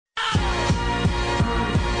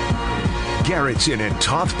Garrettson and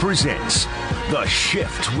Toth presents The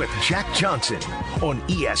Shift with Jack Johnson on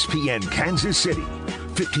ESPN Kansas City,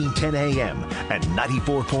 1510 AM and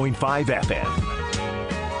 94.5 FM.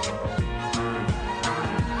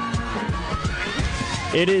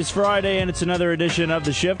 It is Friday, and it's another edition of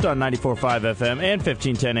The Shift on 94.5 FM and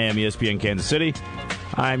 1510 AM ESPN Kansas City.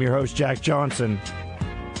 I'm your host, Jack Johnson,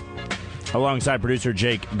 alongside producer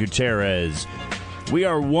Jake Gutierrez. We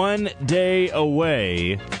are one day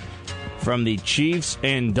away from the Chiefs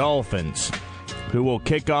and Dolphins, who will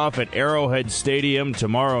kick off at Arrowhead Stadium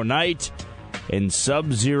tomorrow night in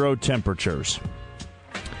sub-zero temperatures.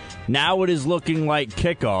 Now it is looking like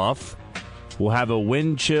kickoff will have a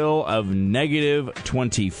wind chill of negative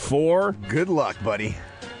 24. Good luck, buddy.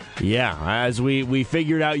 Yeah, as we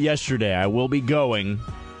figured out yesterday, I will be going,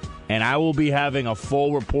 and I will be having a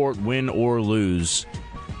full report, win or lose,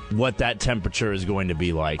 what that temperature is going to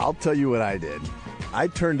be like. I'll tell you what I did. I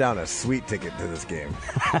turned down a sweet ticket to this game.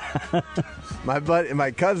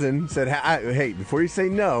 My cousin said, hey, before you say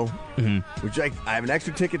no, which I have an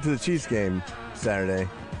extra ticket to the Chiefs game Saturday,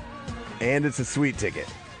 and it's a sweet ticket.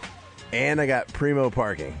 And I got primo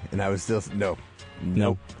parking, and I was still, no,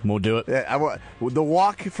 won't do it. The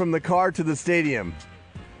walk from the car to the stadium.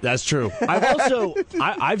 That's true.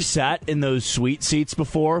 I've sat in those suite seats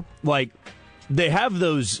before. Like, they have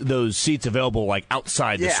those seats available like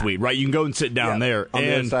outside the suite, right? You can go and sit down there on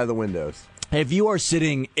the other side of the windows. If you are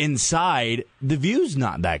sitting inside, the view's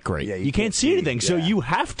not that great. Yeah, you can't see anything, so you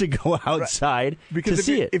have to go outside to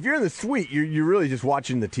see it. If you're in the suite, you're really just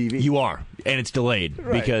watching the TV. You are, and it's delayed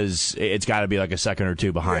because it's got to be like a second or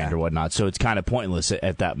two behind or whatnot. So it's kind of pointless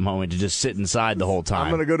at that moment to just sit inside the whole time. I'm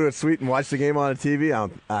going to go to a suite and watch the game on a TV.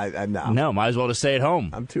 No, might as well just stay at home.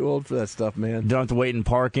 I'm too old for that stuff, man. Don't have to wait in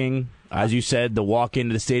parking. As you said, the walk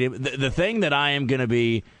into the stadium. The thing that I am going to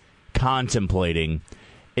be contemplating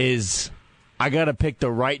is I got to pick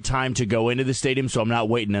the right time to go into the stadium so I'm not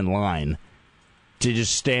waiting in line to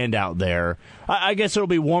just stand out there. I guess it'll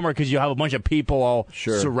be warmer because you'll have a bunch of people all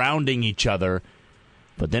surrounding each other.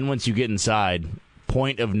 But then once you get inside,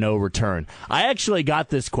 point of no return. I actually got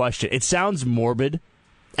this question. It sounds morbid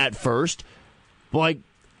at first. Like,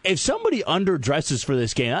 if somebody underdresses for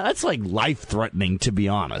this game, that's like life-threatening, to be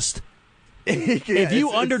honest. If you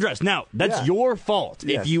underdress. Now, that's your fault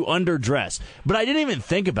if you underdress. But I didn't even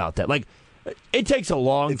think about that. Like, it takes a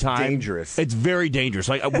long time. It's dangerous. It's very dangerous.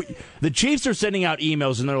 Like the Chiefs are sending out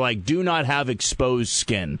emails, and they're like, do not have exposed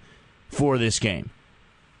skin for this game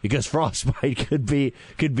because frostbite could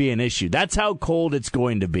be an issue. That's how cold it's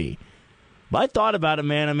going to be. But I thought about it,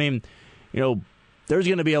 man. I mean, there's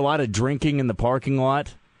going to be a lot of drinking in the parking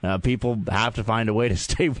lot. People have to find a way to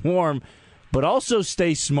stay warm, but also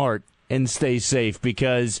stay smart and stay safe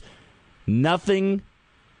because nothing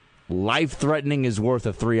life-threatening is worth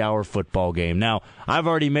a 3-hour football game. Now, I've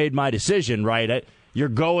already made my decision, right? You're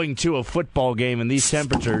going to a football game in these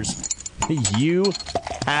temperatures. You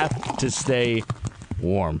have to stay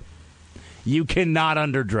warm. You cannot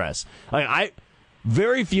underdress.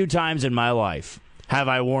 Very few times in my life have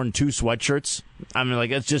I worn 2 sweatshirts. I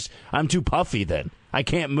mean, it's just, I'm too puffy then. I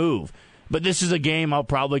can't move. But this is a game I'll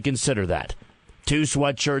probably consider that. 2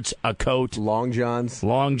 sweatshirts, a coat. Long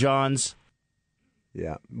johns.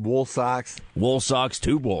 Yeah. Wool socks.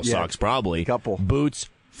 2 wool socks probably. Couple. Boots,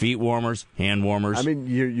 feet warmers, hand warmers. I mean,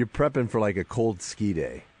 you're prepping for like a cold ski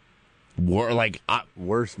day.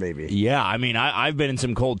 Worse maybe. Yeah, I mean, I've been in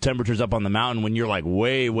some cold temperatures up on the mountain when you're like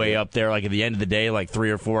way up there, like at the end of the day, like 3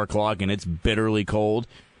 or 4 o'clock, and it's bitterly cold.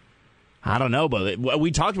 I don't know, but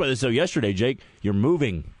we talked about this though yesterday, Jake. You're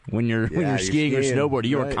moving when you're skiing or snowboarding.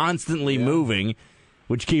 You are constantly moving,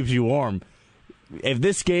 which keeps you warm. If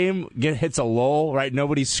this game hits a lull, right,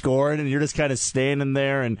 nobody's scoring, and you're just kind of standing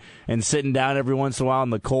there and sitting down every once in a while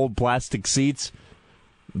in the cold plastic seats,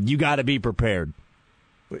 you got to be prepared.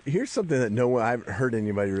 But here's something that I haven't heard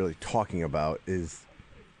anybody really talking about is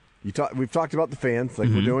we've talked about the fans like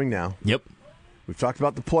we're doing now. Yep. We've talked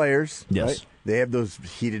about the players. Yes. Right? They have those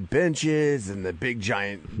heated benches and the big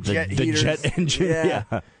giant jet heaters. The jet engine, yeah.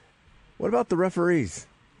 What about the referees?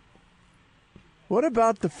 What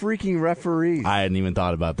about the freaking referees? I hadn't even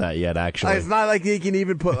thought about that yet, actually. It's not like they can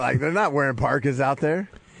even put, they're not wearing parkas out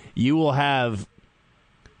there. You will have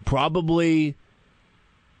probably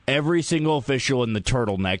every single official in the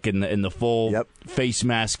turtleneck in the full face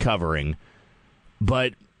mask covering,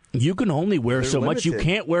 but you can only wear so much. You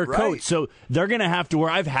can't wear coats, so they're going to have to wear.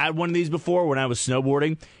 I've had one of these before when I was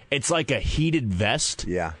snowboarding. It's like a heated vest.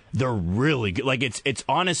 Yeah. They're really good. Like it's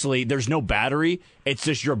honestly, there's no battery. It's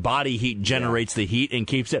just your body heat generates the heat and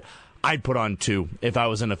keeps it. I'd put on 2 if I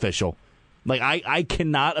was an official. Like I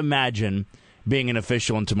cannot imagine being an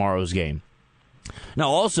official in tomorrow's game. Now,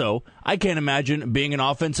 also, I can't imagine being an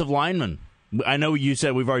offensive lineman. I know you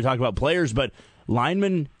said we've already talked about players, but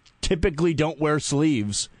linemen typically don't wear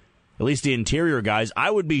sleeves, at least the interior guys.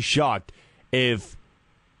 I would be shocked if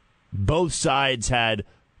both sides had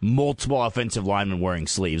multiple offensive linemen wearing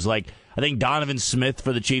sleeves. Like, I think Donovan Smith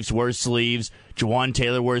for the Chiefs wears sleeves. Jawan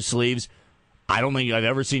Taylor wears sleeves. I don't think I've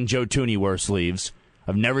ever seen Joe Thuney wear sleeves.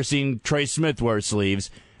 I've never seen Trey Smith wear sleeves.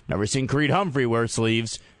 Never seen Creed Humphrey wear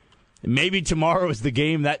sleeves. Maybe tomorrow is the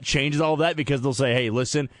game that changes all of that because they'll say, hey,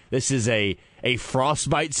 listen, this is a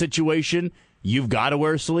frostbite situation. You've got to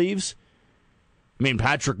wear sleeves. I mean,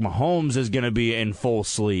 Patrick Mahomes is going to be in full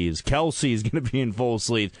sleeves. Kelsey is going to be in full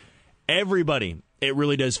sleeves. Everybody, it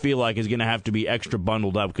really does feel like, is going to have to be extra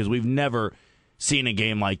bundled up because we've never seen a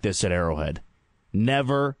game like this at Arrowhead.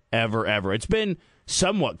 Never, ever, ever. It's been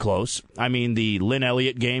somewhat close. I mean, the Lynn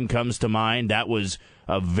Elliott game comes to mind. That was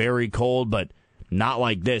very cold, but not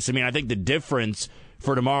like this. I mean, I think the difference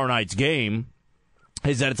for tomorrow night's game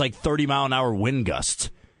is that it's like 30-mile-an-hour wind gusts.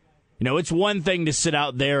 You know, it's one thing to sit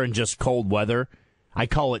out there in just cold weather. I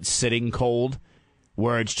call it sitting cold,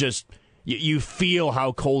 where it's just, you feel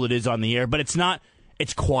how cold it is on the air, but it's not,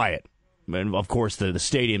 it's quiet. And of course, the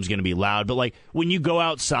stadium's going to be loud, but like when you go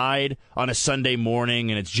outside on a Sunday morning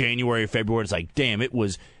and it's January or February, it's like, damn, it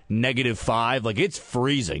was -5. Like, it's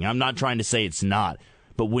freezing. I'm not trying to say it's not.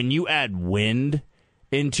 But when you add wind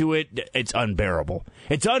into it, it's unbearable.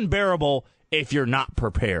 It's unbearable if you're not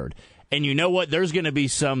prepared. And you know what? There's going to be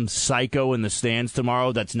some psycho in the stands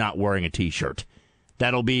tomorrow that's not wearing a T-shirt.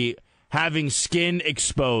 That'll be having skin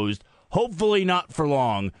exposed, hopefully not for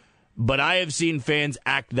long, but I have seen fans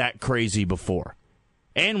act that crazy before.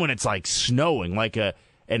 And when it's like snowing, like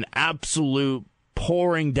an absolute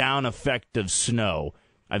pouring down effect of snow,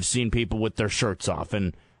 I've seen people with their shirts off.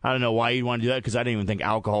 And I don't know why you'd want to do that, because I didn't even think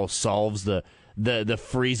alcohol solves the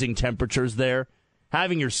freezing temperatures there.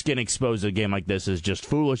 Having your skin exposed to a game like this is just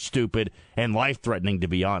foolish, stupid, and life-threatening, to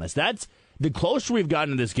be honest. That's the closer we've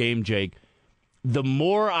gotten to this game, Jake, the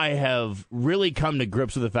more I have really come to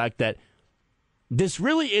grips with the fact that this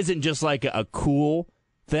really isn't just like a cool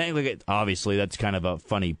thing. Like, obviously, that's kind of a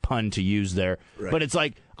funny pun to use there. Right. But it's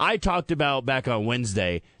like I talked about back on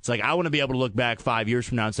Wednesday. It's like I want to be able to look back 5 years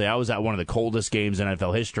from now and say I was at one of the coldest games in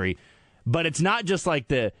NFL history. But it's not just like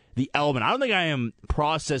the element. I don't think I am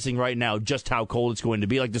processing right now just how cold it's going to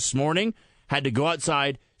be. Like this morning, had to go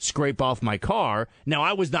outside, scrape off my car. Now,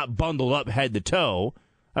 I was not bundled up head to toe.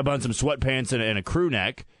 I put on some sweatpants and a crew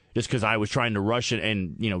neck just because I was trying to rush it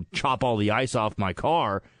and, chop all the ice off my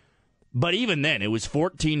car. But even then, it was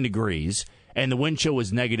 14 degrees, and the wind chill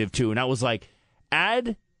was -2. And I was like,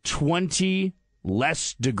 add 20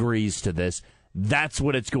 less degrees to this. That's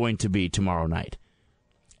what it's going to be tomorrow night.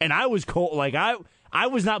 And I was cold. Like, I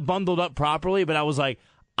was not bundled up properly, but I was like,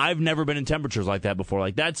 I've never been in temperatures like that before.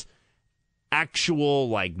 Like, that's actual,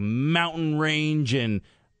 like, mountain range and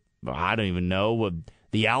I don't even know,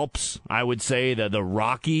 the Alps, I would say, the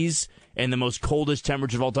Rockies, and the most coldest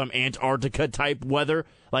temperature of all time, Antarctica-type weather.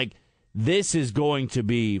 Like, this is going to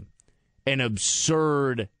be an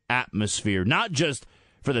absurd atmosphere, not just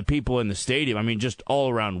for the people in the stadium. I mean, just all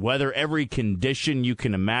around weather, every condition you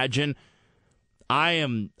can imagine. I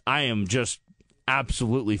am just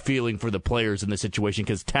absolutely feeling for the players in this situation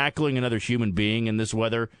because tackling another human being in this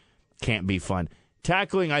weather can't be fun.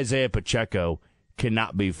 Tackling Isaiah Pacheco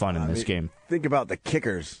cannot be fun in this game. Think about the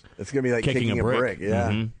kickers. It's going to be like kicking a brick.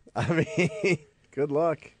 Yeah. Mm-hmm. I mean, good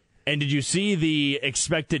luck. And did you see the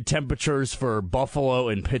expected temperatures for Buffalo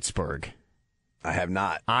and Pittsburgh? I have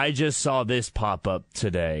not. I just saw this pop up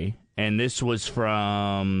today, and this was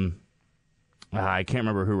from, I can't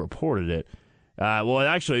remember who reported it. Well,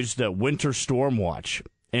 actually, it's the Winter Storm Watch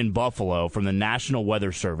in Buffalo from the National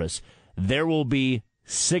Weather Service. There will be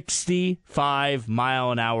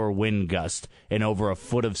 65-mile-an-hour wind gust and over a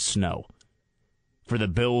foot of snow for the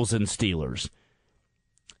Bills and Steelers.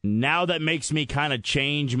 Now that makes me kind of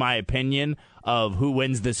change my opinion of who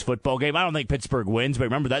wins this football game. I don't think Pittsburgh wins, but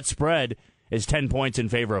remember that spread is 10 points in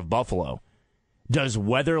favor of Buffalo. Does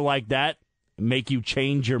weather like that make you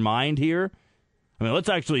change your mind here? I mean, let's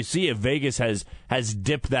actually see if Vegas has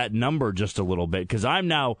dipped that number just a little bit, because I'm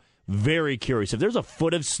now very curious. If there's a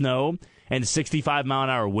foot of snow and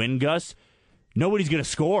 65-mile-an-hour wind gusts, nobody's going to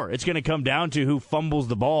score. It's going to come down to who fumbles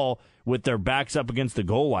the ball with their backs up against the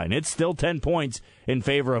goal line. It's still 10 points in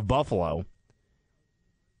favor of Buffalo.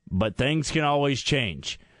 But things can always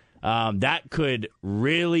change. That could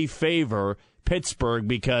really favor Pittsburgh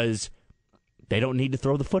because they don't need to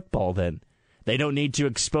throw the football then. They don't need to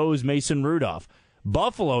expose Mason Rudolph.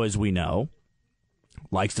 Buffalo, as we know,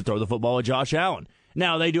 likes to throw the football at Josh Allen.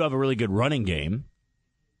 Now, they do have a really good running game.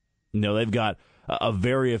 They've got a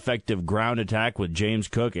very effective ground attack with James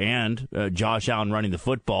Cook and Josh Allen running the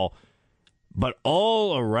football. But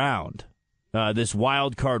all around this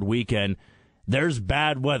wild card weekend, there's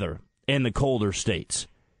bad weather in the colder states.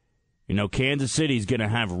 You know, Kansas City's going to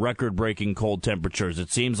have record-breaking cold temperatures.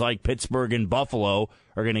 It seems like Pittsburgh and Buffalo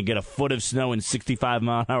are going to get a foot of snow and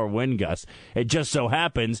 65-mile-an-hour wind gusts. It just so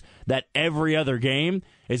happens that every other game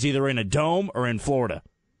is either in a dome or in Florida.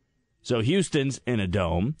 So Houston's in a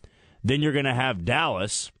dome. Then you're going to have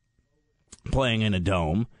Dallas playing in a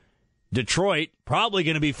dome. Detroit probably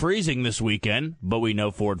going to be freezing this weekend, but we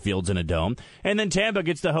know Ford Field's in a dome. And then Tampa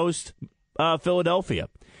gets to host Philadelphia.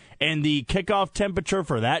 And the kickoff temperature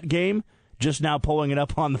for that game, just now pulling it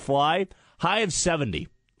up on the fly, high of 70,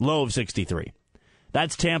 low of 63.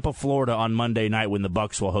 That's Tampa, Florida on Monday night when the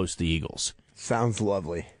Bucs will host the Eagles. Sounds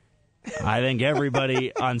lovely. I think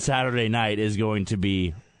everybody on Saturday night is going to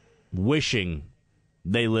be wishing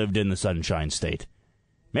they lived in the Sunshine State.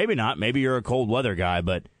 Maybe not. Maybe you're a cold weather guy,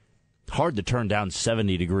 but hard to turn down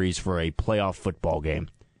 70 degrees for a playoff football game.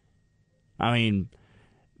 I mean,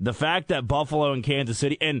 the fact that Buffalo and Kansas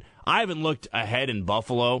City, and I haven't looked ahead in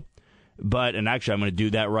Buffalo, and actually I'm going to do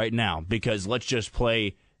that right now because let's just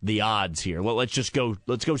play the odds here. Let's go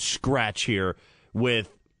scratch here with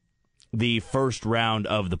the first round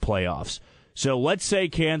of the playoffs. So let's say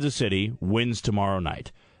Kansas City wins tomorrow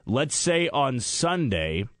night. Let's say on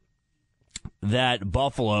Sunday that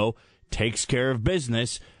Buffalo takes care of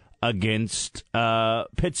business against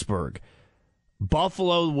Pittsburgh.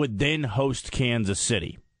 Buffalo would then host Kansas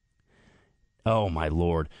City. Oh, my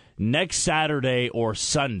Lord. Next Saturday or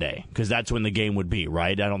Sunday, because that's when the game would be,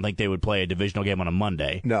 right? I don't think they would play a divisional game on a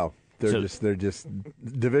Monday. No, they're just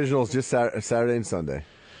divisionals just Saturday and Sunday.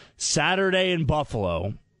 Saturday in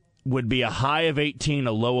Buffalo would be a high of 18,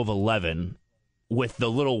 a low of 11, with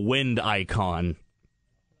the little wind icon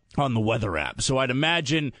on the weather app. So I'd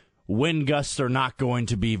imagine wind gusts are not going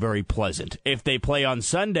to be very pleasant. If they play on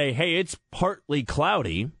Sunday, hey, it's partly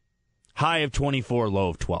cloudy, high of 24, low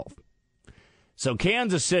of 12. So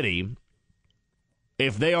Kansas City,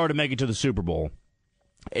 if they are to make it to the Super Bowl,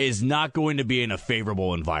 is not going to be in a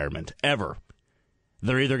favorable environment, ever.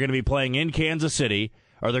 They're either going to be playing in Kansas City,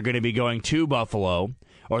 or they're going to be going to Buffalo,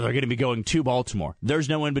 or they're going to be going to Baltimore. There's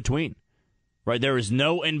no in-between, right? There is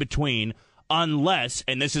no in-between unless,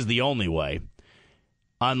 and this is the only way,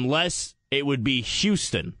 unless it would be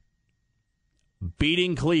Houston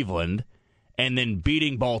beating Cleveland and then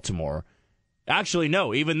beating Baltimore. Actually,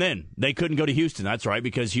 no, even then, they couldn't go to Houston. That's right,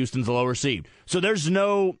 because Houston's the lower seed. So there's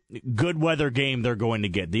no good weather game they're going to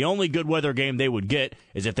get. The only good weather game they would get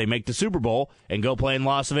is if they make the Super Bowl and go play in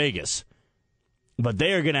Las Vegas. But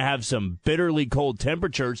they are going to have some bitterly cold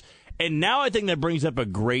temperatures. And now I think that brings up a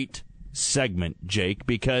great segment, Jake,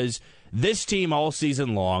 because this team all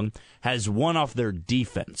season long has won off their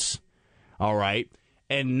defense. All right?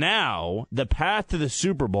 And now the path to the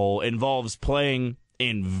Super Bowl involves playing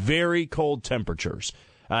in very cold temperatures.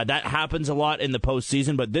 That happens a lot in the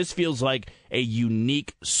postseason, but this feels like a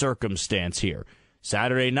unique circumstance here.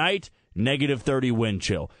 Saturday night, negative 30 wind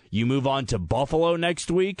chill. You move on to Buffalo next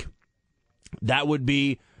week. That would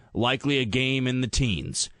be likely a game in the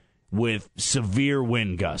teens with severe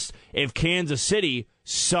wind gusts. If Kansas City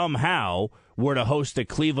somehow were to host a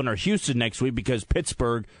Cleveland or Houston next week because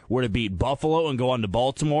Pittsburgh were to beat Buffalo and go on to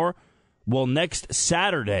Baltimore, well, next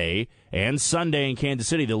Saturday and Sunday in Kansas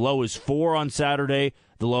City, the low is 4 on Saturday,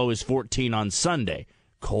 the low is 14 on Sunday.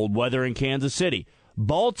 Cold weather in Kansas City.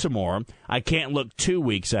 Baltimore, I can't look 2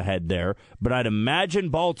 weeks ahead there, but I'd imagine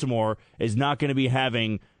Baltimore is not going to be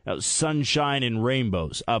having sunshine and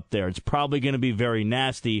rainbows up there. It's probably going to be very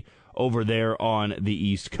nasty over there on the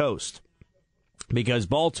East Coast because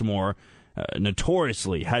Baltimore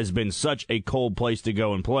notoriously has been such a cold place to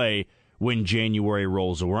go and play when January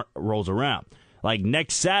rolls around. Like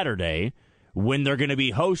next Saturday, when they're going to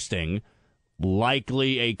be hosting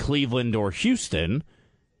likely a Cleveland or Houston,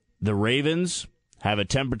 the Ravens have a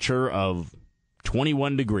temperature of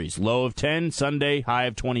 21 degrees, low of 10, Sunday, high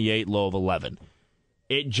of 28, low of 11.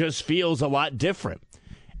 It just feels a lot different.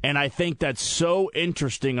 And I think that's so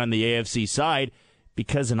interesting on the AFC side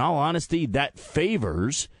because, in all honesty, that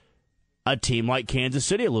favors a team like Kansas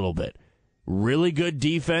City a little bit. Really good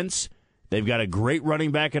defense. They've got a great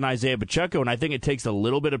running back in Isaiah Pacheco, and I think it takes a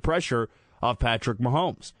little bit of pressure off Patrick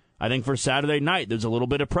Mahomes. I think for Saturday night, there's a little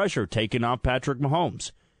bit of pressure taken off Patrick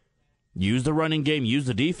Mahomes. Use the running game, use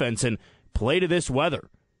the defense, and play to this weather.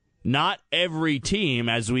 Not every team,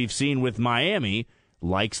 as we've seen with Miami,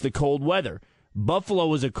 likes the cold weather.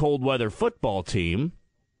 Buffalo is a cold weather football team,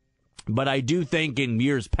 but I do think in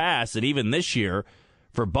years past, and even this year,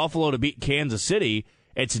 for Buffalo to beat Kansas City,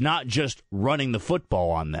 it's not just running the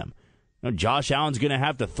football on them. Josh Allen's going to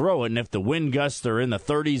have to throw it, and if the wind gusts are in the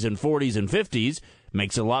 30s and 40s and 50s, it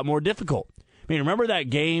makes it a lot more difficult. I mean, remember that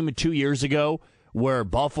game 2 years ago where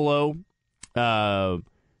Buffalo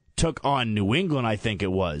took on New England, I think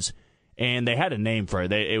it was, and they had a name for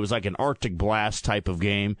it. It was like an Arctic blast type of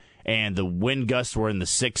game, and the wind gusts were in the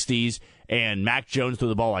 60s, and Mac Jones threw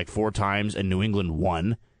the ball like 4 times, and New England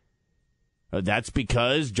won. That's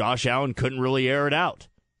because Josh Allen couldn't really air it out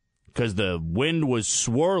because the wind was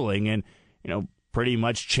swirling and, pretty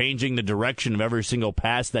much changing the direction of every single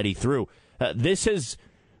pass that he threw. This has,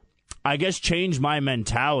 I guess, changed my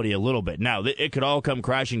mentality a little bit. Now, it could all come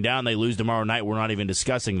crashing down. They lose tomorrow night. We're not even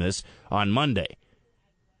discussing this on Monday.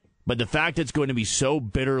 But the fact it's going to be so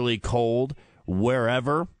bitterly cold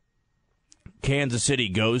wherever Kansas City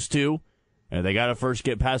goes to, they got to first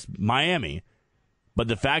get past Miami. But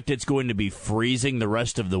the fact it's going to be freezing the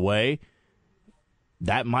rest of the way,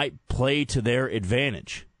 that might play to their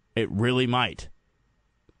advantage. It really might.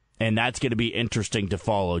 And that's going to be interesting to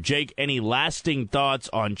follow. Jake, any lasting thoughts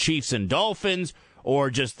on Chiefs and Dolphins or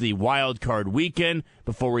just the wild card weekend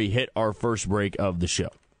before we hit our first break of the show?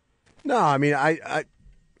 No, I mean, I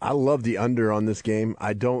love the under on this game.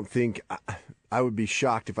 I don't think I would be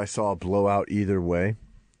shocked if I saw a blowout either way.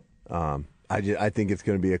 I think it's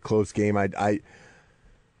going to be a close game.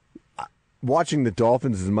 Watching the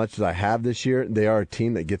Dolphins as much as I have this year, they are a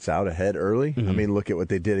team that gets out ahead early. Mm-hmm. I mean, look at what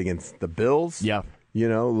they did against the Bills. Yeah.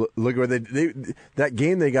 Look where that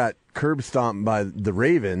game they got curb stomped by the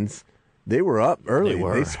Ravens. They were up early.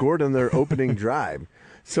 They scored on their opening drive.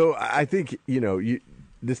 So I think,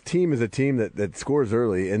 this team is a team that scores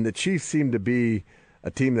early, and the Chiefs seem to be a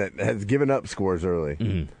team that has given up scores early.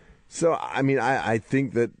 Mm-hmm. So, I mean, I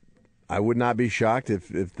think that I would not be shocked if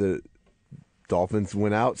the Dolphins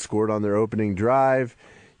went out, scored on their opening drive,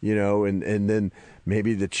 and then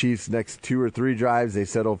maybe the Chiefs' next 2 or 3 drives, they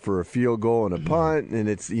settle for a field goal and a punt, and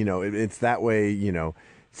it's, it's that way,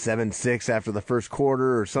 7-6 after the first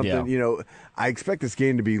quarter or something. Yeah. I expect this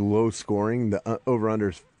game to be low scoring. The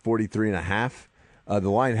over-under is 43.5. The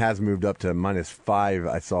line has moved up to -5,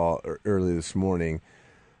 I saw early this morning,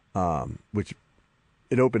 which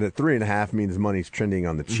it opened at 3.5, means money's trending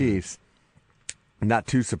on the Chiefs. Not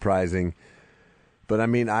too surprising. But, I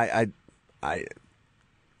mean, I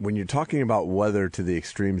when you're talking about weather to the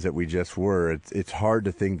extremes that we just were, it's hard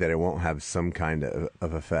to think that it won't have some kind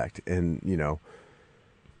of effect. And,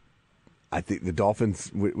 I think the Dolphins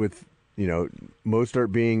with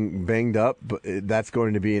Mostert being banged up, but that's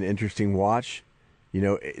going to be an interesting watch.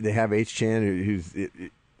 They have H-Chan, who's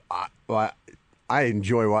I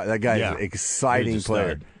enjoy watching. That guy is an exciting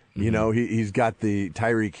player. Mm-hmm. He's got the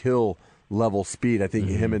Tyreek Hill level speed. I think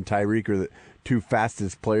him and Tyreek are the 2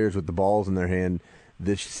 fastest players with the balls in their hand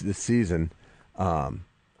this season. On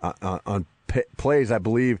plays, I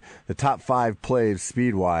believe the top 5 plays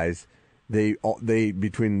speed wise, they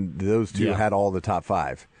between those 2 had all the top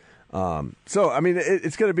 5. So I mean,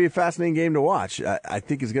 it's going to be a fascinating game to watch. I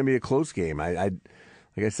think it's going to be a close game.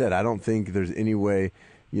 Like I said, I don't think there's any way.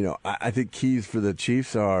 I think keys for the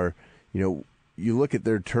Chiefs are, you look at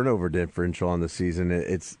their turnover differential on the season.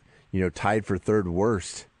 It's tied for 3rd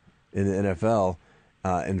worst in the NFL,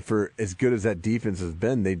 and for as good as that defense has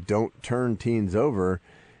been, they don't turn teams over,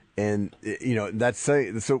 and that's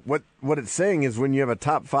saying. So what it's saying is when you have a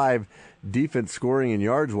top 5 defense scoring and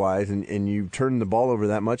yards wise, and you turn the ball over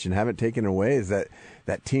that much and haven't taken away, is that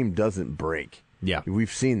team doesn't break. Yeah,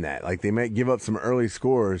 we've seen that. Like they might give up some early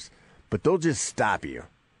scores, but they'll just stop you,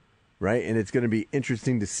 right? And it's going to be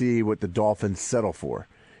interesting to see what the Dolphins settle for.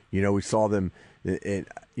 We saw them.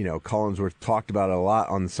 Collinsworth talked about it a lot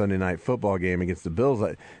on the Sunday Night Football game against the Bills.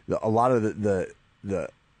 A lot of the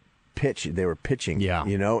pitch they were pitching,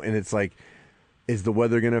 and it's like, is the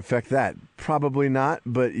weather going to affect that? Probably not,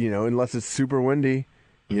 but unless it's super windy,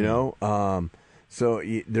 so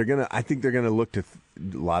they're gonna. I think they're gonna look to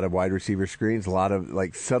a lot of wide receiver screens, a lot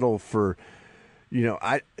of settle for.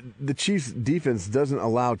 The Chiefs' defense doesn't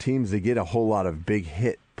allow teams to get a whole lot of big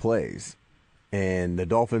hit plays. And the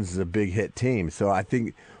Dolphins is a big hit team. So I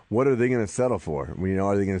think, what are they going to settle for?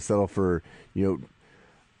 Are they going to settle for,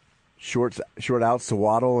 short outs to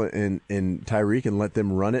Waddle and Tyreek and let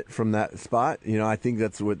them run it from that spot? I think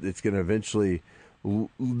that's what it's going to eventually,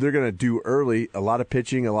 they're going to do early, a lot of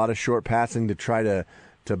pitching, a lot of short passing to try to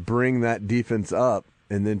bring that defense up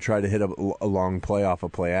and then try to hit a long play off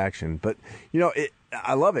of play action. But,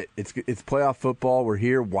 I love it. It's playoff football. We're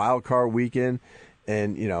here, wild card weekend,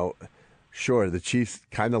 and, sure, the Chiefs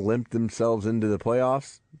kind of limped themselves into the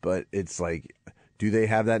playoffs, but it's like, do they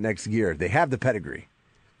have that next gear? They have the pedigree.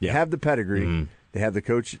 Yeah. They have the pedigree. Mm-hmm. They have the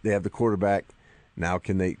coach. They have the quarterback. Now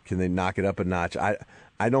can they knock it up a notch? I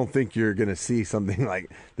don't think you're going to see something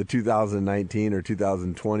like the 2019 or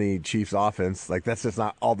 2020 Chiefs offense. Like, that's just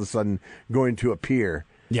not all of a sudden going to appear.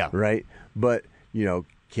 Yeah. Right? But, can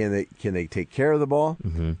they take care of the ball?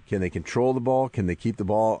 Mm-hmm. Can they control the ball? Can they keep the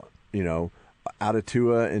ball, out of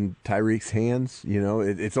Tua and Tyreek's hands?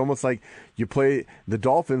 It's almost like you play the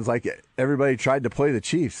Dolphins like everybody tried to play the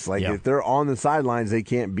Chiefs. Like, if they're on the sidelines, they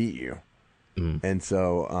can't beat you. Mm. And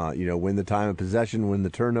so, win the time of possession, win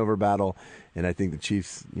the turnover battle. And I think the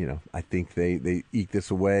Chiefs, I think they eke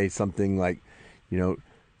this away, something like,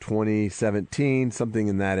 2017, something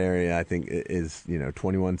in that area. I think is,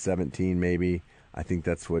 21-17 maybe. I think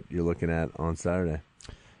that's what you're looking at on Saturday.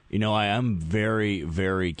 I am very,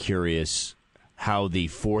 very curious how the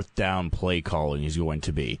fourth down play calling is going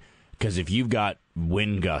to be. Because if you've got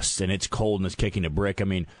wind gusts and it's cold and it's kicking a brick, I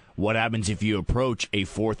mean, what happens if you approach a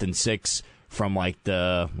 4th and 6 from like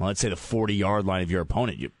let's say the 40-yard line of your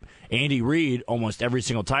opponent? Andy Reid, almost every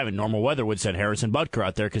single time in normal weather, would send Harrison Butker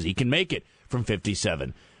out there because he can make it from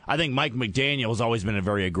 57. I think Mike McDaniel has always been a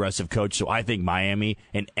very aggressive coach, so I think Miami,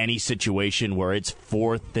 in any situation where it's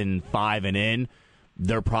 4th and 5 and in,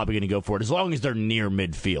 they're probably going to go for it as long as they're near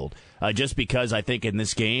midfield. Just because I think in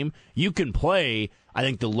this game, you can play, I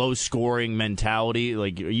think, the low-scoring mentality.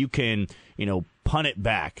 Like, you can, punt it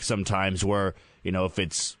back sometimes where, if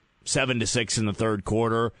it's 7-6 in the third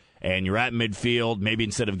quarter and you're at midfield, maybe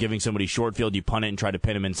instead of giving somebody short field, you punt it and try to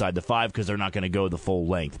pin them inside the 5 because they're not going to go the full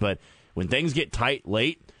length. But when things get tight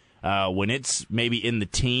late, when it's maybe in the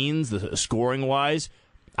teens, the scoring-wise,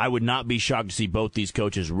 I would not be shocked to see both these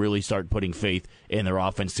coaches really start putting faith in their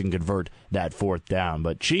offense and convert that fourth down.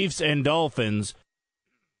 But Chiefs and Dolphins,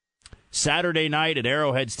 Saturday night at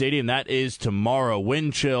Arrowhead Stadium, that is tomorrow.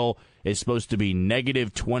 Wind chill is supposed to be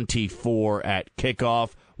 -24 at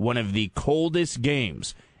kickoff. One of the coldest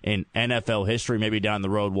games in NFL history. Maybe down the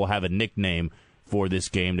road we'll have a nickname for this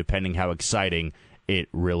game, depending how exciting it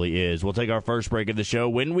really is. We'll take our first break of the show.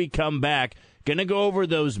 When we come back, going to go over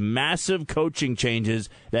those massive coaching changes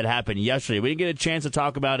that happened yesterday. We didn't get a chance to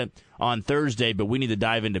talk about it on Thursday, but we need to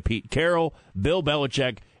dive into Pete Carroll, Bill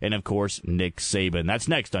Belichick, and, of course, Nick Saban. That's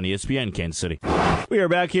next on ESPN Kansas City. We are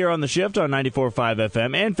back here on The Shift on 94.5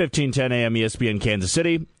 FM and 1510 AM ESPN Kansas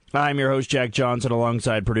City. I'm your host, Jack Johnson,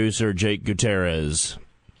 alongside producer Jake Gutierrez.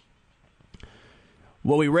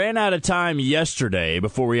 Well, we ran out of time yesterday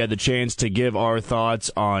before we had the chance to give our thoughts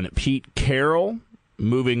on Pete Carroll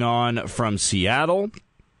moving on from Seattle,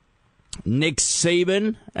 Nick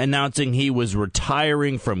Saban announcing he was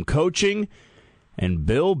retiring from coaching, and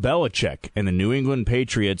Bill Belichick and the New England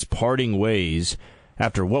Patriots parting ways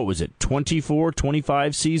after, 24,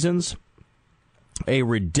 25 seasons? A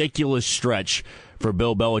ridiculous stretch for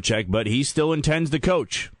Bill Belichick, but he still intends to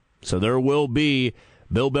coach. So there will be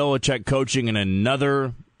Bill Belichick coaching in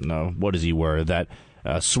another, what does he wear? That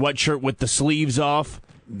sweatshirt with the sleeves off?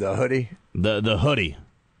 The hoodie? The hoodie.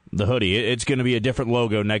 The hoodie. It's going to be a different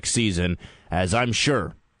logo next season, as I'm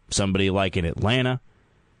sure somebody like in Atlanta,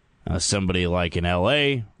 somebody like in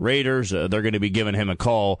L.A., Raiders, they're going to be giving him a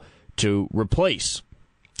call to replace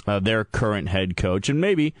their current head coach. And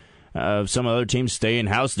maybe some other teams stay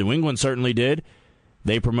in-house. New England certainly did.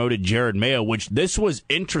 They promoted Jared Mayo, which this was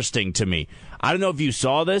interesting to me. I don't know if you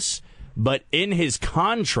saw this, but in his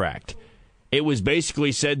contract, it was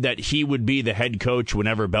basically said that he would be the head coach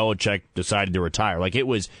whenever Belichick decided to retire. Like, it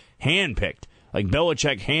was handpicked. Like,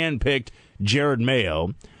 Belichick handpicked Jared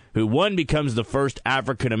Mayo, who, one, becomes the first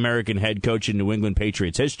African-American head coach in New England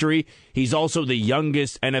Patriots history. He's also the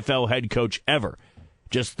youngest NFL head coach ever,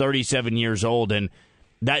 just 37 years old, and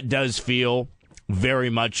that does feel very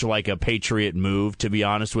much like a Patriot move, to be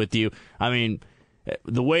honest with you. I mean,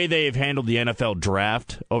 the way they've handled the NFL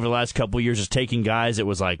draft over the last couple of years is taking guys, it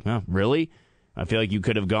was like, really? I feel like you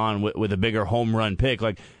could have gone with a bigger home run pick.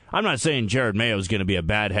 Like, I'm not saying Jared Mayo is going to be a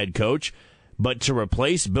bad head coach, but to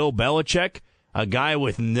replace Bill Belichick, a guy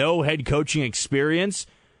with no head coaching experience,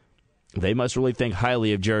 they must really think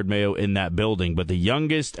highly of Jared Mayo in that building. But the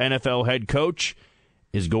youngest NFL head coach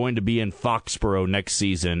is going to be in Foxborough next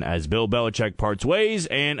season as Bill Belichick parts ways,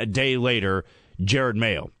 and a day later, Jared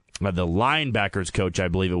Mayo, the linebackers coach, I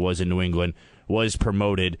believe it was in New England, was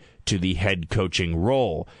promoted to the head coaching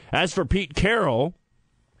role. As for Pete Carroll,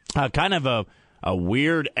 kind of a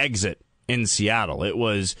weird exit in Seattle. It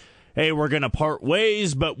was, hey, we're going to part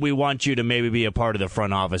ways, but we want you to maybe be a part of the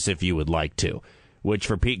front office if you would like to. Which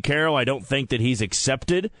for Pete Carroll, I don't think that he's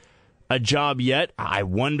accepted a job yet. I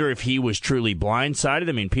wonder if he was truly blindsided.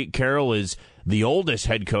 I mean, Pete Carroll is the oldest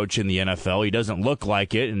head coach in the NFL. He doesn't look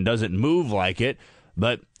like it and doesn't move like it,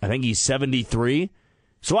 but I think he's 73.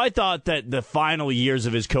 So I thought that the final years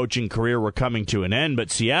of his coaching career were coming to an end,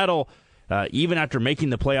 but Seattle, even after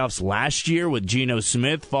making the playoffs last year with Geno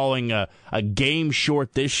Smith falling a game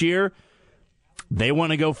short this year, they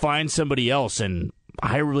want to go find somebody else, and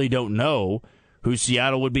I really don't know who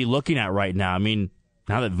Seattle would be looking at right now. I mean,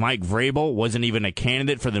 now that Mike Vrabel wasn't even a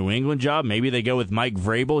candidate for the New England job, maybe they go with Mike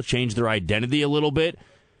Vrabel, change their identity a little bit.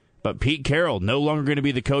 But Pete Carroll, no longer going to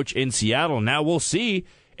be the coach in Seattle. Now we'll see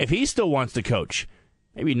if he still wants to coach.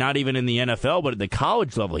 Maybe not even in the NFL, but at the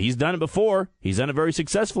college level. He's done it before. He's done it very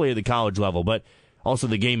successfully at the college level, but also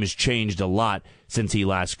the game has changed a lot since he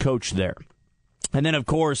last coached there. And then, of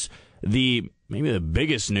course, maybe the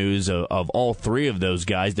biggest news of all three of those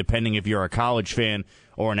guys, depending if you're a college fan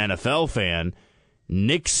or an NFL fan,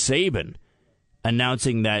 Nick Saban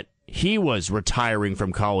announcing that he was retiring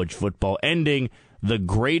from college football, ending the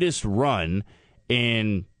greatest run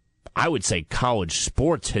in, I would say, college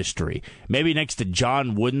sports history. Maybe next to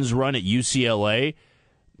John Wooden's run at UCLA,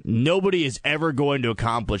 nobody is ever going to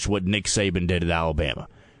accomplish what Nick Saban did at Alabama,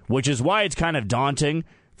 which is why it's kind of daunting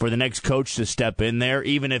for the next coach to step in there,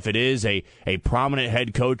 even if it is a prominent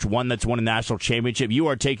head coach, one that's won a national championship. You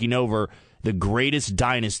are taking over the greatest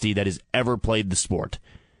dynasty that has ever played the sport.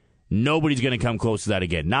 Nobody's going to come close to that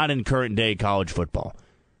again, not in current-day college football.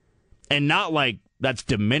 And not like that's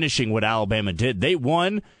diminishing what Alabama did. They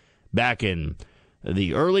won back in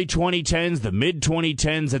the early 2010s, the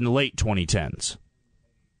mid-2010s, and the late 2010s.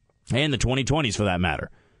 And the 2020s, for that matter.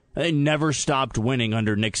 They never stopped winning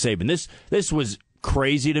under Nick Saban. This was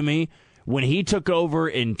crazy to me. When he took over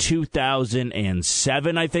in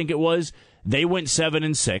 2007, I think it was, they went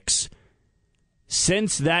 7-6.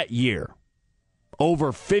 Since that year,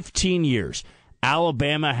 over 15 years,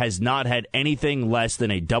 Alabama has not had anything less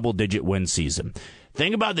than a double-digit win season.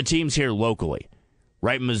 Think about the teams here locally,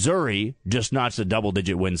 right? Missouri just notched a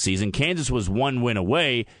double-digit win season. Kansas was one win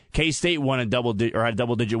away. K-State won had a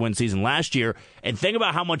double-digit win season last year. And think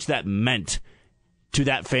about how much that meant to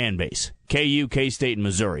that fan base. KU, K-State, and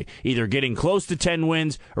Missouri, either getting close to 10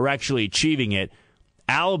 wins or actually achieving it.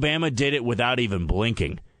 Alabama did it without even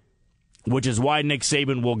blinking, which is why Nick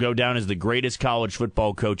Saban will go down as the greatest college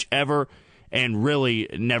football coach ever and really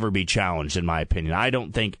never be challenged, in my opinion. I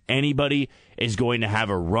don't think anybody is going to have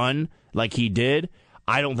a run like he did.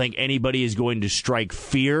 I don't think anybody is going to strike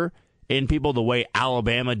fear in people the way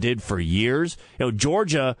Alabama did for years. You know,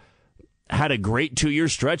 Georgia had a great 2-year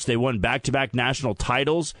stretch. They won back-to-back national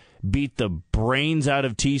titles, beat the brains out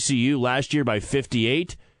of TCU last year by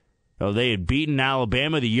 58. They had beaten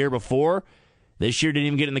Alabama the year before. This year didn't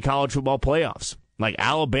even get in the college football playoffs. Like,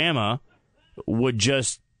 Alabama would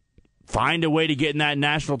just find a way to get in that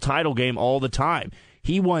national title game all the time.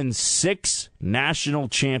 He won 6 national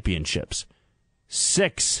championships.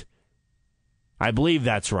 6. I believe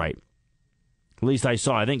that's right. At least I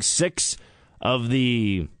saw. I think 6 of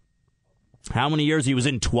the... How many years? He was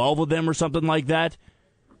in 12 of them or something like that.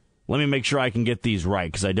 Let me make sure I can get these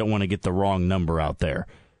right because I don't want to get the wrong number out there.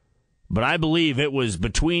 But I believe it was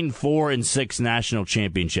between 4 and 6 national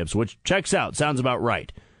championships, which checks out. Sounds about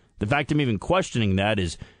right. The fact I'm even questioning that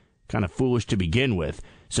is kind of foolish to begin with.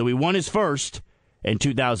 So he won his first in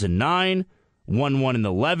 2009, won one in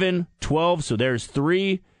 11, 12, so there's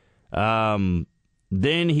 3. Then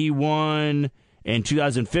he won in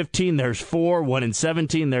 2015, there's 4, 1 in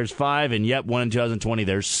 17, there's 5, and yep, 1 in 2020,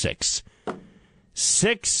 there's 6.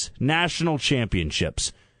 6 national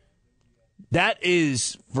championships. That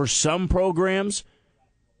is, for some programs,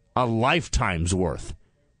 a lifetime's worth.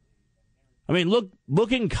 I mean,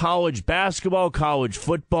 look in college basketball, college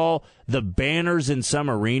football, the banners in some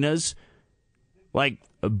arenas. Like,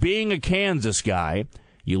 being a Kansas guy,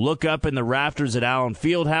 you look up in the rafters at Allen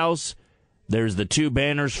Fieldhouse, there's the 2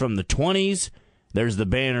 banners from the 20s, there's the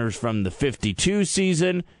banners from the 52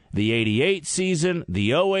 season, the 88 season,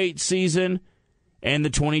 the 08 season, and the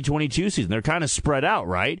 2022 season. They're kind of spread out,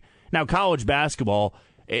 right? Now, college basketball,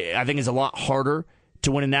 I think, is a lot harder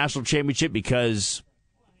to win a national championship because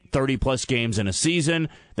 30-plus games in a season,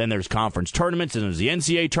 then there's conference tournaments, and there's the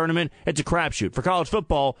NCAA tournament. It's a crapshoot. For college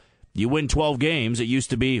football, you win 12 games. It used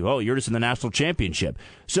to be, you're just in the national championship.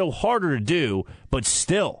 So harder to do, but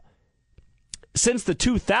still, since the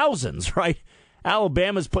 2000s, right,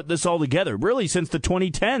 Alabama's put this all together. Really, since the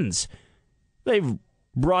 2010s, they've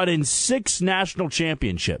brought in 6 national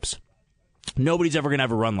championships. Nobody's ever going to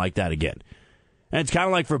have a run like that again. And it's kind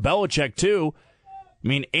of like for Belichick, too. I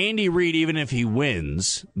mean, Andy Reid, even if he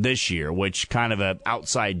wins this year, which kind of an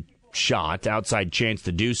outside chance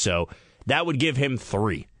to do so, that would give him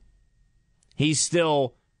 3. He's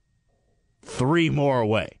still 3 more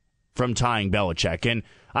away from tying Belichick. And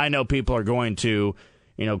I know people are going to,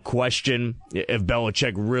 question if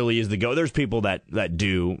Belichick really is the GOAT. There's people that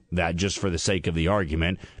do that just for the sake of the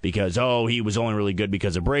argument because, he was only really good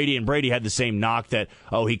because of Brady, and Brady had the same knock that,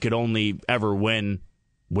 he could only ever win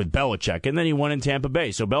with Belichick, and then he won in Tampa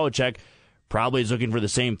Bay. So Belichick probably is looking for the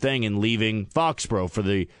same thing and leaving Foxborough for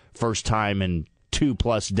the first time in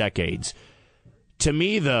 2+ decades. To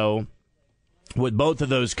me, though, with both of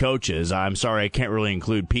those coaches, I'm sorry I can't really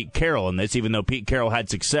include Pete Carroll in this, even though Pete Carroll had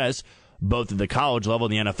success both at the college level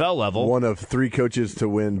and the NFL level. One of 3 coaches to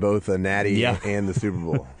win both a Natty and the Super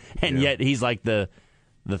Bowl. And yet he's like the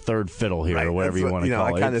third fiddle here, or whatever you want to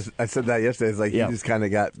call it. I said that yesterday. It's like he just kind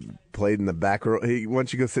of got played in the back row. Why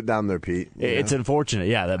don't you go sit down there, Pete? It's unfortunate,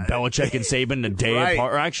 that Belichick and Saban a day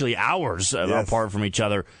apart, or actually hours apart from each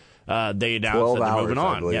other. They announced that they're moving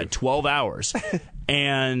on. 12 hours.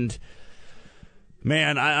 And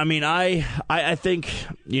man, I think,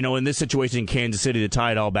 in this situation in Kansas City, to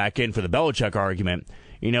tie it all back in for the Belichick argument,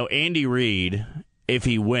 Andy Reid, if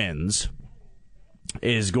he wins,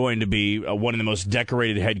 is going to be one of the most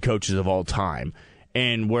decorated head coaches of all time.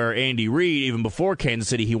 And where Andy Reid, even before Kansas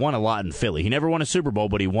City, he won a lot in Philly. He never won a Super Bowl,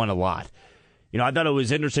 but he won a lot. I thought it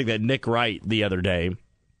was interesting that Nick Wright the other day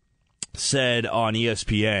said on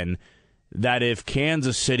ESPN that if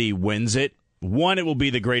Kansas City wins it, one, it will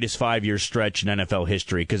be the greatest 5-year stretch in NFL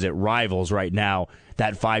history because it rivals right now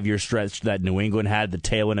that 5-year stretch that New England had, the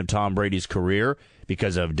tail end of Tom Brady's career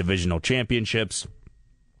because of divisional championships,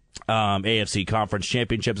 AFC Conference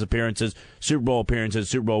Championships appearances, Super Bowl appearances,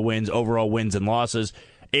 Super Bowl wins, overall wins and losses.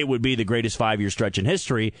 It would be the greatest 5-year stretch in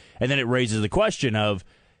history. And then it raises the question of,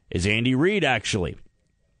 is Andy Reid actually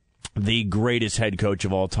the greatest head coach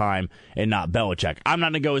of all time and not Belichick? I'm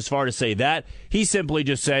not going to go as far to say that. He simply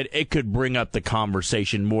just said it could bring up the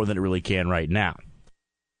conversation more than it really can right now.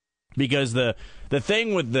 Because the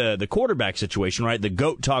thing with the quarterback situation, right, the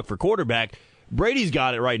GOAT talk for quarterback, Brady's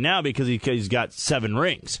got it right now because he's got 7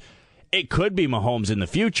 rings. It could be Mahomes in the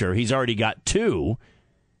future. He's already got 2,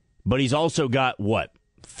 but he's also got,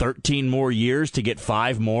 13 more years to get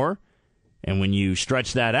 5 more? And when you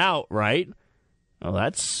stretch that out, right, well,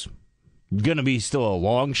 that's going to be still a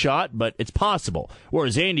long shot, but it's possible.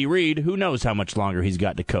 Whereas Andy Reid, who knows how much longer he's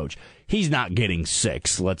got to coach? He's not getting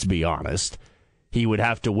 6, let's be honest. He would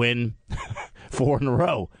have to win 4 in a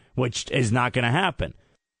row, which is not going to happen.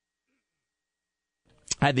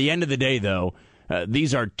 At the end of the day, though,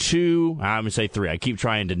 these are 2, I'm going to say 3. I keep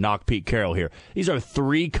trying to knock Pete Carroll here. These are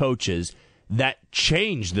 3 coaches that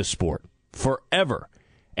changed the sport forever.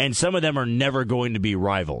 And some of them are never going to be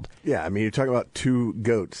rivaled. Yeah, you're talking about 2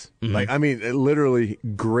 GOATs. Mm-hmm. Literally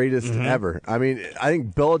greatest ever. I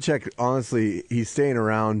think Belichick, honestly, he's staying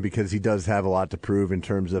around because he does have a lot to prove in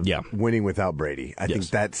terms of winning without Brady. I think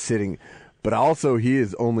that's sitting. But also, he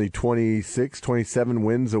is only 26, 27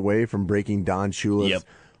 wins away from breaking Don Shula's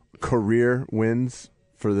career wins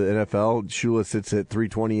for the NFL. Shula sits at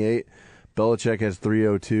 328. Belichick has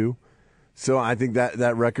 302. So I think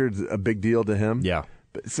that record's a big deal to him. Yeah.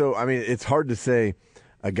 So, it's hard to say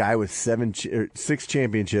a guy with 6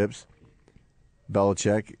 championships,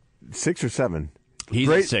 Belichick, 6 or 7? He's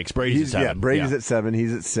at 6. Brady's at 7. Yeah, Brady's at 7.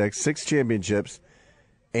 He's at 6. 6 championships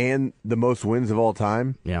and the most wins of all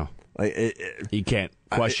time. Yeah. You can't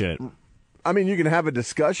question it. You can have a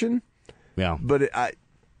discussion. Yeah. But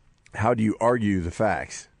how do you argue the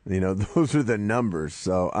facts? Those are the numbers.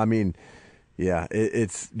 So, yeah,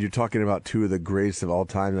 you're talking about 2 of the greatest of all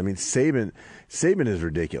time. Saban is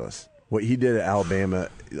ridiculous. What he did at Alabama,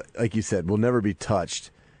 like you said, will never be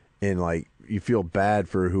touched. And you feel bad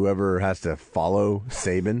for whoever has to follow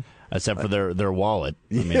Saban, except for their wallet.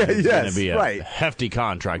 It's going to be a hefty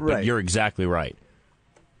contract. But you're exactly right.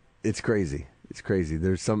 It's crazy. It's crazy.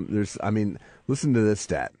 Listen to this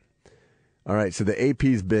stat. All right, so the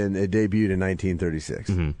AP's it debuted in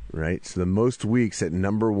 1936, right? So the most weeks at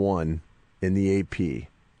number 1 in the AP,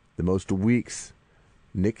 the most weeks,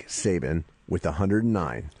 Nick Saban with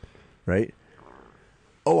 109, right?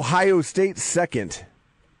 Ohio State second.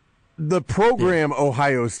 The program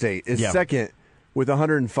Ohio State is second with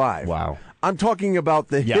 105. Wow. I'm talking about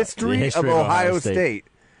the history of Ohio State.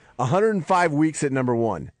 105 weeks at number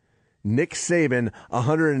 1. Nick Saban,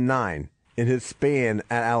 109 in his span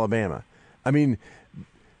at Alabama.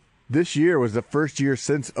 This year was the first year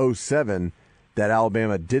since 2007 that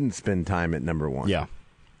Alabama didn't spend time at number 1. Yeah.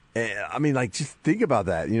 Just think about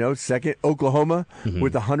that. Second, Oklahoma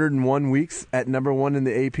with 101 weeks at number 1 in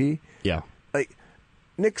the AP. Yeah.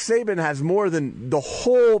 Nick Saban has more than the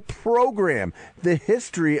whole program, the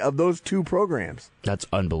history of those 2 programs. That's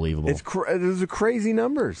unbelievable. Those are crazy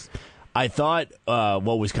numbers. I thought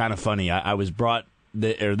what was kind of funny,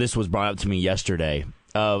 this was brought up to me yesterday,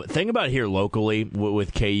 Think about here locally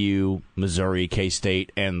with KU, Missouri,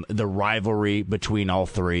 K-State, and the rivalry between all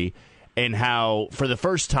three, and how for the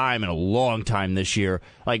first time in a long time this year,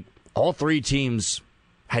 like all three teams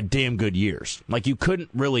had damn good years. Like you couldn't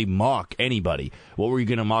really mock anybody. What were you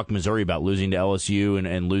going to mock Missouri about, losing to LSU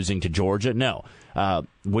and losing to Georgia? No.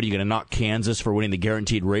 What are you going to knock Kansas for winning the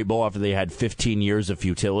Guaranteed Rate Bowl after they had 15 years of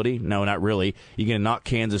futility? No, not really. You going to knock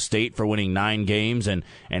Kansas State for winning 9 games and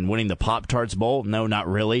winning the Pop-Tarts Bowl? No, not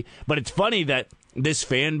really. But it's funny that this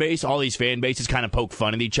fan base, all these fan bases kind of poke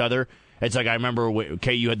fun at each other. It's like I remember when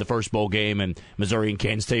KU had the first bowl game and Missouri and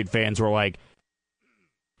Kansas State fans were like,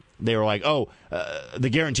 the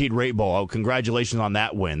Guaranteed Rate Bowl. Oh, congratulations on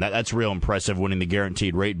that win. That's real impressive, winning the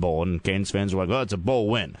Guaranteed Rate Bowl. And Kansas fans were like, oh, it's a bowl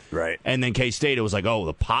win. Right. And then K-State, it was like, oh,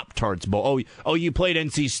 the Pop-Tarts Bowl. Oh, you played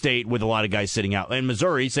NC State with a lot of guys sitting out. And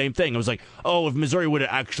Missouri, same thing. It was like, oh, if Missouri would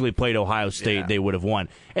have actually played Ohio State, they would have won.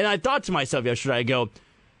 And I thought to myself yesterday, I go,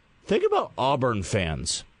 think about Auburn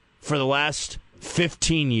fans for the last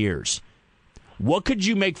 15 years. What could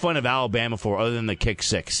you make fun of Alabama for other than the kick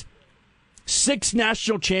six? 6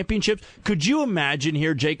 national championships. Could you imagine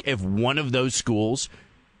here, Jake, if one of those schools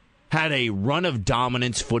had a run of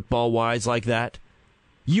dominance football-wise like that?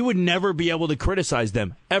 You would never be able to criticize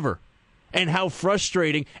them, ever. And how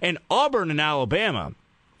frustrating. And Auburn and Alabama,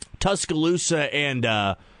 Tuscaloosa and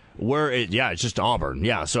it's just Auburn.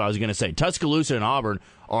 Yeah, so I was going to say Tuscaloosa and Auburn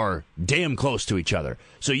are damn close to each other.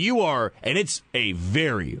 So and it's a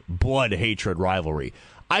very blood-hatred rivalry.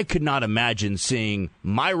 I could not imagine seeing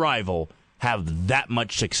my rival have that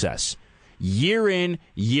much success. Year in,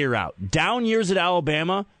 year out. Down years at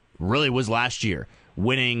Alabama really was last year,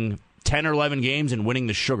 winning 10 or 11 games and winning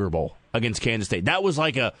the Sugar Bowl against Kansas State. That was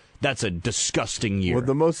that's a disgusting year. Well,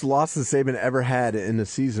 the most losses Saban ever had in the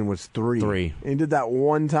season was 3. 3. And he did that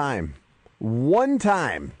one time. One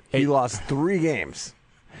time he lost 3 games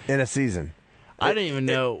in a season. I didn't even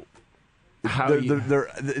know how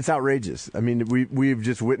it's outrageous. I mean, we've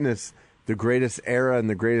just witnessed the greatest era and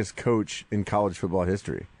the greatest coach in college football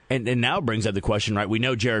history. And now brings up the question, right? We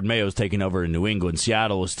know Jared Mayo's taking over in New England.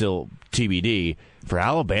 Seattle is still TBD. For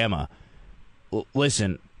Alabama,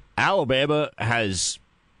 listen, Alabama has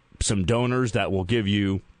some donors that will give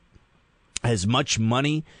you as much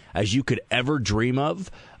money as you could ever dream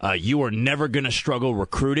of. You are never going to struggle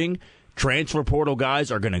recruiting. Transfer portal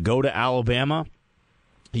guys are going to go to Alabama.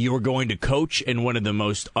 You are going to coach in one of the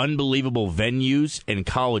most unbelievable venues in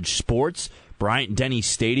college sports, Bryant-Denny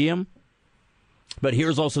Stadium. But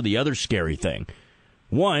here's also the other scary thing.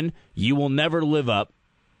 1, you will never live up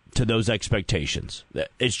to those expectations.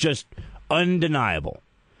 It's just undeniable.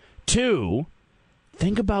 2,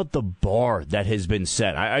 think about the bar that has been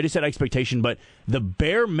set. I just said expectation, but the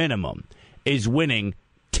bare minimum is winning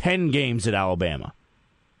 10 games at Alabama.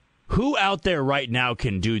 Who out there right now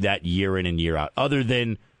can do that year in and year out, other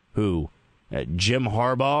than who? Jim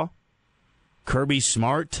Harbaugh? Kirby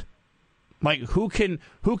Smart? Like, who can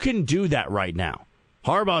do that right now?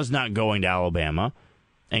 Harbaugh's not going to Alabama,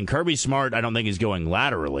 and Kirby Smart, I don't think, is going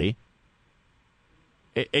laterally.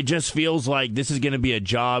 It just feels like this is going to be a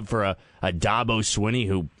job for a Dabo Swinney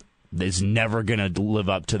who is never going to live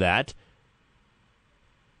up to that.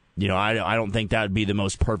 You know, I don't think that would be the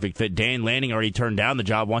most perfect fit. Dan Lanning already turned down the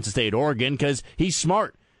job, wants to stay at Oregon because he's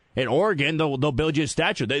smart. At Oregon, they'll build you a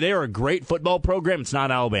statue. They are a great football program. It's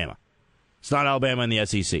not Alabama. It's not Alabama in the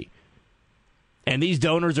SEC. And these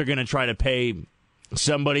donors are going to try to pay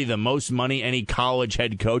somebody the most money any college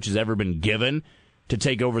head coach has ever been given to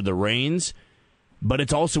take over the reins. But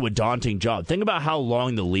it's also a daunting job. Think about how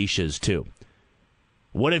long the leash is, too.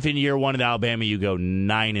 What if in year 1 at Alabama you go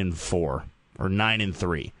 9-4 or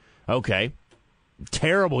 9-3? Okay.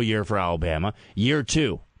 Terrible year for Alabama. Year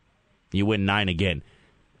 2, you win 9 again.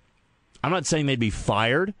 I'm not saying they'd be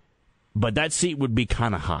fired, but that seat would be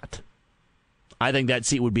kind of hot. I think that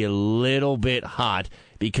seat would be a little bit hot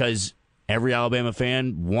because every Alabama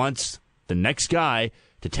fan wants the next guy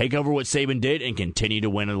to take over what Saban did and continue to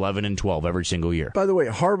win 11 and 12 every single year. By the way,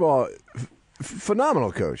 Harbaugh,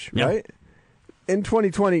 phenomenal coach, right? In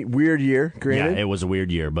 2020, weird year, granted. Yeah, it was a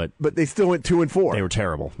weird year, but they still went 2-4. They were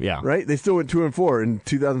terrible, yeah. Right? They still went 2-4 in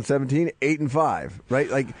 2017, 8-5, right?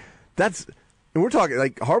 Like, that's, and we're talking,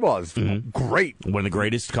 like, Harbaugh is great. One of the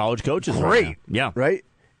greatest college coaches great, right now. Yeah. Right?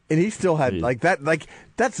 And he still had, like, that, like,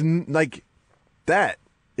 that's, like, that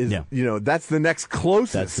is, you know, that's the next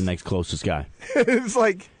closest. That's the next closest guy. It's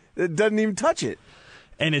like, it doesn't even touch it.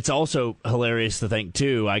 And it's also hilarious to think,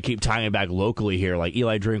 too, I keep tying it back locally here, like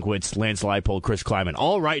Eli Drinkwitz, Lance Leipold, Chris Kleiman,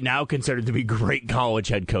 all right now considered to be great college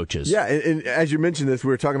head coaches. Yeah, and as you mentioned this, we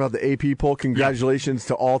were talking about the AP poll. Congratulations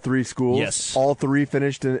to all three schools. Yes. All three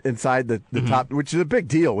finished inside the top, which is a big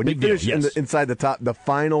deal. When you finish inside the top, the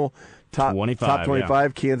final top 25, yeah.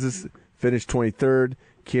 Kansas finished 23rd,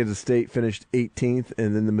 Kansas State finished 18th,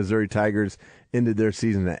 and then the Missouri Tigers ended their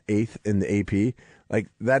season at 8th in the AP. Like,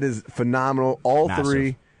 that is phenomenal. All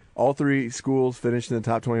three schools finished in the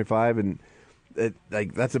top 25, and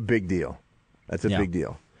that's a big deal. That's a big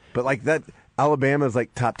deal. But like that, Alabama is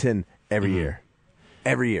like top 10 every year.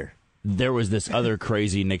 Every year. There was this other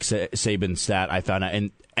crazy Nick Saban stat I found out,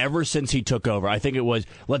 and ever since he took over, I think it was,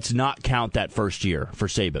 let's not count that first year for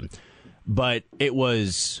Saban, but it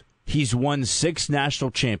was, he's won 6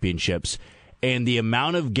 national championships. And the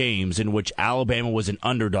amount of games in which Alabama was an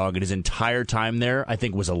underdog in his entire time there, I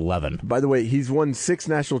think, was 11. By the way, he's won 6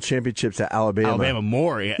 national championships at Alabama. Alabama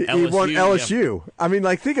more. Yeah, he won LSU. Yeah. I mean,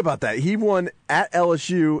 like, think about that. He won at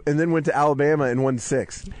LSU and then went to Alabama and won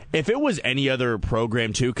 6. If it was any other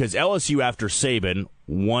program, too, because LSU after Saban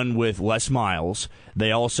won with Les Miles.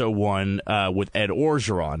 They also won with Ed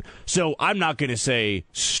Orgeron. So I'm not going to say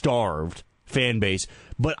starved fan base,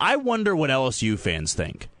 but I wonder what LSU fans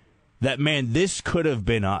think. That, man, this could have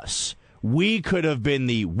been us. We could have been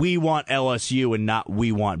the we want LSU and not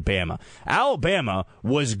we want Bama. Alabama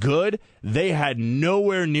was good. They had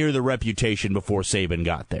nowhere near the reputation before Saban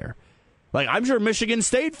got there. Like, I'm sure Michigan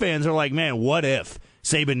State fans are like, man, what if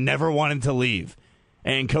Saban never wanted to leave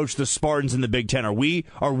and coach the Spartans in the Big Ten? Are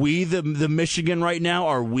we the Michigan right now?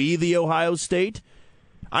 Are we the Ohio State?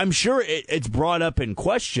 I'm sure it's brought up in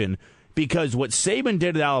question because what Saban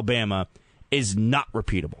did at Alabama is not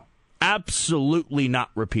repeatable. Absolutely not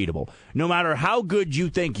repeatable. No matter how good you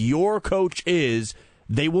think your coach is,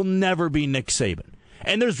 they will never be Nick Saban.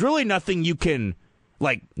 And there's really nothing you can,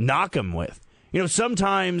 like, knock him with. You know,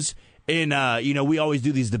 sometimes in, we always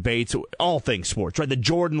do these debates, all things sports, right? The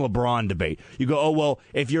Jordan-LeBron debate. You go, oh, well,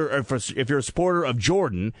 if you're a supporter of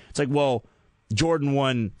Jordan, it's like, well, Jordan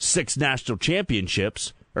won 6 national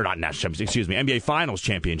championships, or not national championships, NBA Finals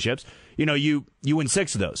championships. You know, you win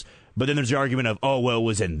 6 of those. But then there's the argument of, oh, well, it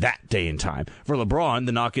was in that day and time. For LeBron,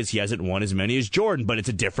 the knock is he hasn't won as many as Jordan, but it's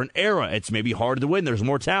a different era. It's maybe harder to win. There's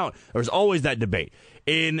more talent. There's always that debate.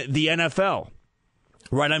 In the NFL,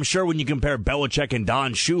 right, I'm sure when you compare Belichick and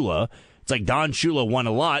Don Shula, it's like Don Shula won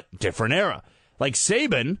a lot, different era. Like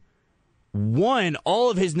Saban won all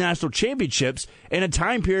of his national championships in a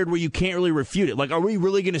time period where you can't really refute it. Like, are we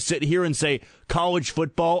really going to sit here and say college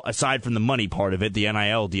football, aside from the money part of it, the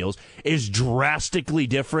NIL deals, is drastically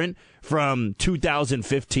different from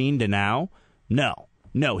 2015 to now?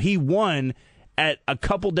 No. He won at a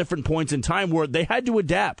couple different points in time where they had to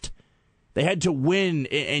adapt. They had to win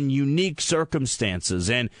in unique circumstances.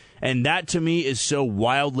 And that, to me, is so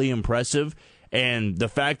wildly impressive. And the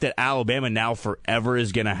fact that Alabama now forever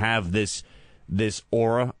is going to have this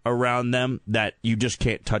aura around them that you just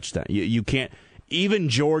can't touch that. You can't. Even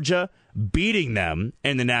Georgia beating them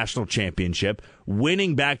in the national championship,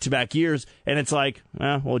 winning back-to-back years, and it's like,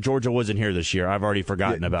 well, Georgia wasn't here this year. I've already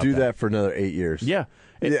forgotten about that. Do that for another 8 years. Yeah.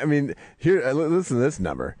 I mean, here, listen to this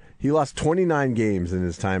number. He lost 29 games in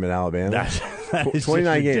his time at Alabama. That is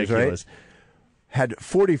 29 games, ridiculous. right? Had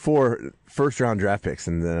 44 first-round draft picks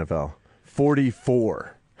in the NFL.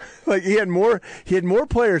 44. Like he had more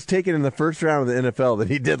players taken in the first round of the NFL than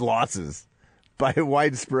he did losses by a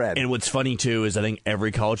wide spread. And what's funny too is I think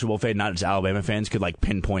every college football fan, not just Alabama fans, could like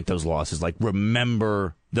pinpoint those losses, like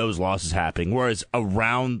remember those losses happening. Whereas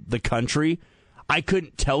around the country, I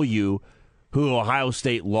couldn't tell you who Ohio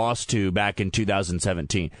State lost to back in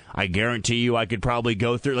 2017. I guarantee you I could probably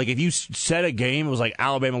go through, like if you said a game, it was like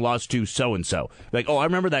Alabama lost to so-and-so. Like, oh, I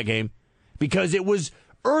remember that game because it was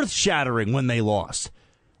earth-shattering when they lost.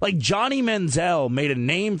 Like Johnny Manziel made a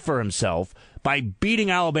name for himself by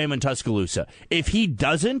beating Alabama in Tuscaloosa. If he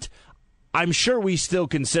doesn't, I'm sure we still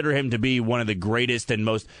consider him to be one of the greatest and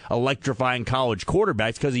most electrifying college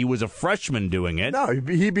quarterbacks because he was a freshman doing it. No,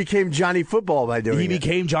 he became Johnny Football by doing it. He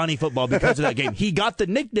became Johnny Football because of that game. He got the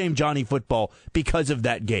nickname Johnny Football because of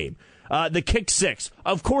that game. The kick six,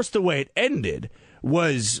 of course, the way it ended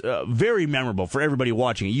was very memorable for everybody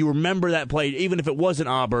watching it. You remember that play, even if it wasn't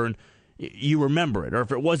Auburn, you remember it. Or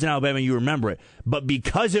if it wasn't Alabama, you remember it. But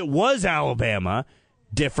because it was Alabama,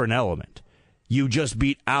 different element. You just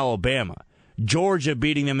beat Alabama. Georgia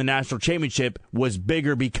beating them in the national championship was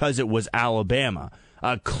bigger because it was Alabama.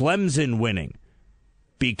 Clemson winning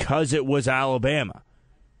because it was Alabama.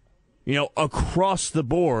 You know, across the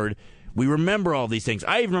board, we remember all these things.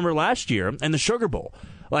 I even remember last year in the Sugar Bowl.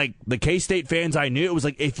 like the K-State fans I knew, it was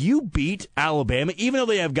like, if you beat Alabama, even though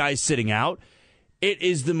they have guys sitting out, it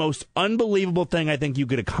is the most unbelievable thing I think you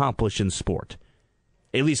could accomplish in sport,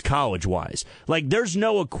 at least college-wise. Like, there's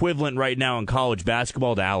no equivalent right now in college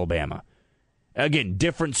basketball to Alabama. Again,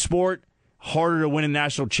 different sport, harder to win a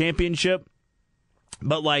national championship.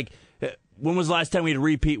 But, like, when was the last time we had a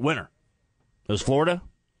repeat winner? It was Florida?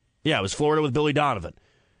 Yeah, it was Florida with Billy Donovan.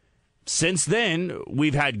 Since then,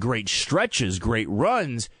 we've had great stretches, great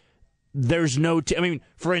runs. There's no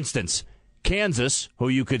for instance, Kansas, who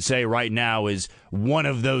you could say right now is one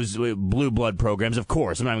of those blue blood programs, of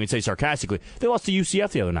course, I'm not going to say sarcastically, they lost to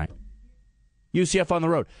UCF the other night. UCF on the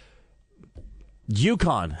road.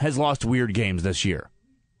 UConn has lost weird games this year.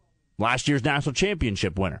 Last year's national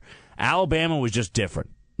championship winner. Alabama was just different.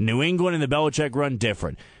 New England and the Belichick run,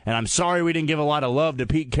 different. And I'm sorry we didn't give a lot of love to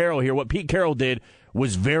Pete Carroll here. What Pete Carroll did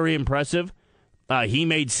was very impressive. He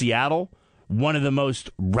made Seattle one of the most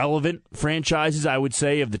relevant franchises, I would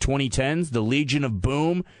say, of the 2010s. The Legion of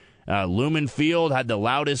Boom. Lumen Field had the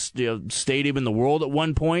loudest stadium in the world at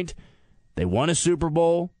one point. They won a Super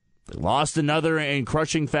Bowl. They lost another in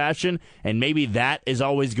crushing fashion. And maybe that is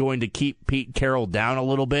always going to keep Pete Carroll down a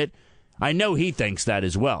little bit. I know he thinks that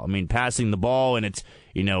as well. I mean, passing the ball, and it's,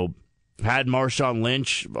 had Marshawn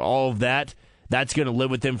Lynch, all of that, that's going to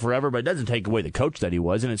live with him forever, but it doesn't take away the coach that he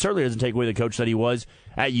was, and it certainly doesn't take away the coach that he was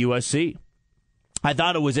at USC. I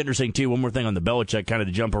thought it was interesting, too, one more thing on the Belichick, kind of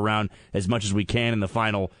to jump around as much as we can in the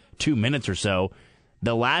final 2 minutes or so.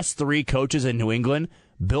 The last three coaches in New England,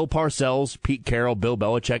 Bill Parcells, Pete Carroll, Bill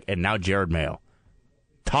Belichick, and now Jared Mayo.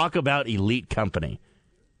 Talk about elite company.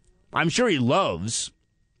 I'm sure he loves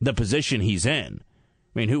the position he's in.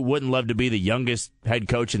 I mean, who wouldn't love to be the youngest head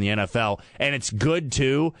coach in the NFL? And it's good,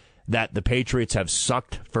 too, that the Patriots have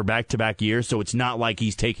sucked for back-to-back years, so it's not like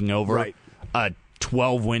he's taking over a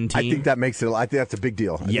 12-win team. I think that makes it. I think that's a big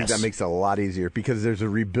deal. I think that makes it a lot easier because there's a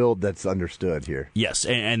rebuild that's understood here. Yes,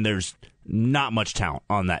 and there's not much talent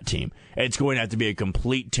on that team. It's going to have to be a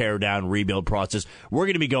complete tear-down, rebuild process. We're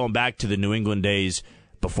going to be going back to the New England days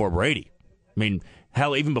before Brady. I mean,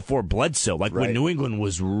 hell, even before Bledsoe, when New England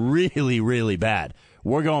was really, really bad.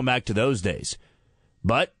 We're going back to those days.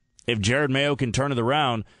 But if Jared Mayo can turn it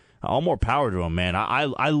around, all more power to him, man.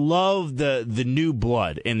 I love the new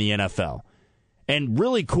blood in the NFL. And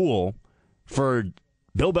really cool for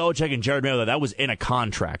Bill Belichick and Jared Mayo that was in a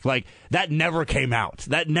contract. Like, that never came out.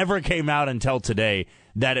 That never came out until today,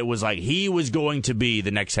 that it was like he was going to be the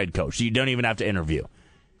next head coach. You don't even have to interview.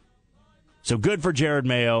 So good for Jared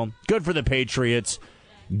Mayo. Good for the Patriots.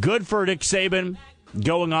 Good for Nick Saban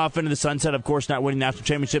going off into the sunset. Of course, not winning the national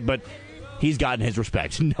championship, but he's gotten his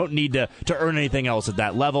respect. Don't need to earn anything else at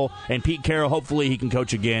that level. And Pete Carroll, hopefully he can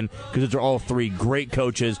coach again because those are all three great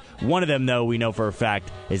coaches. One of them, though, we know for a fact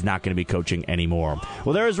is not going to be coaching anymore.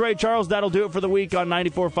 Well, there's Ray Charles. That'll do it for the week on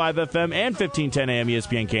 94.5 FM and 1510 AM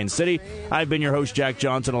ESPN Kansas City. I've been your host, Jack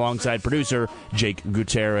Johnson, alongside producer Jake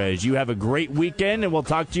Gutierrez. You have a great weekend, and we'll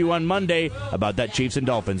talk to you on Monday about that Chiefs and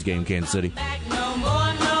Dolphins game, Kansas City.